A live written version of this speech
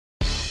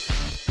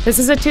This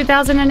is a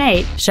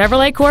 2008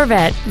 Chevrolet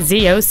Corvette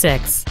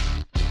Z06.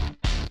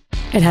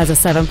 It has a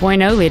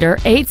 7.0-liter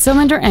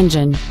 8-cylinder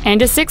engine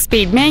and a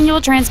 6-speed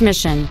manual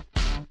transmission.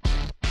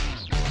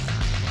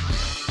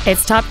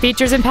 Its top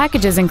features and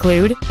packages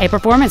include a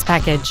performance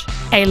package,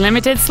 a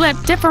limited slip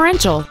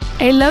differential,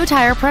 a low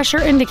tire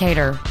pressure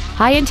indicator,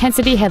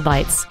 high-intensity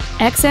headlights,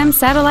 XM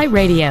satellite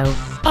radio,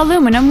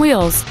 aluminum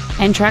wheels,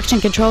 and traction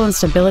control and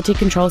stability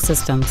control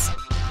systems.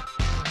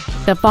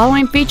 The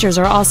following features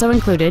are also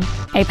included: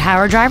 a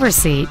power driver's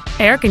seat,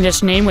 air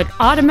conditioning with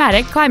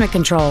automatic climate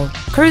control,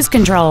 cruise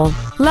control,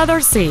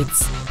 leather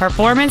seats,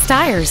 performance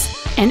tires,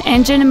 an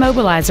engine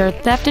immobilizer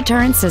theft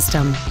deterrent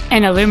system,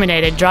 an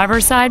illuminated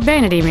driver's side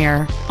vanity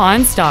mirror,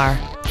 OnStar,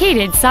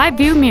 heated side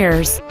view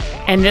mirrors,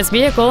 and this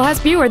vehicle has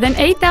fewer than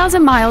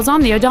 8,000 miles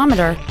on the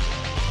odometer.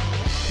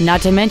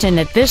 Not to mention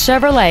that this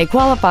Chevrolet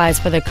qualifies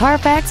for the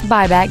Carfax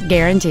buyback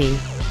guarantee.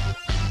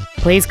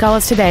 Please call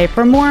us today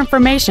for more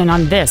information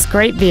on this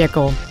great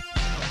vehicle.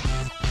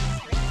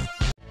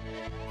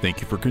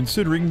 Thank you for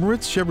considering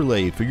Moritz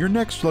Chevrolet for your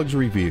next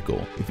luxury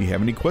vehicle. If you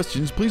have any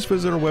questions, please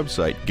visit our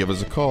website, give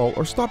us a call,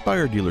 or stop by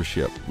our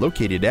dealership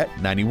located at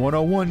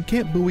 9101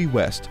 Camp Bowie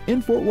West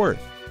in Fort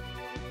Worth.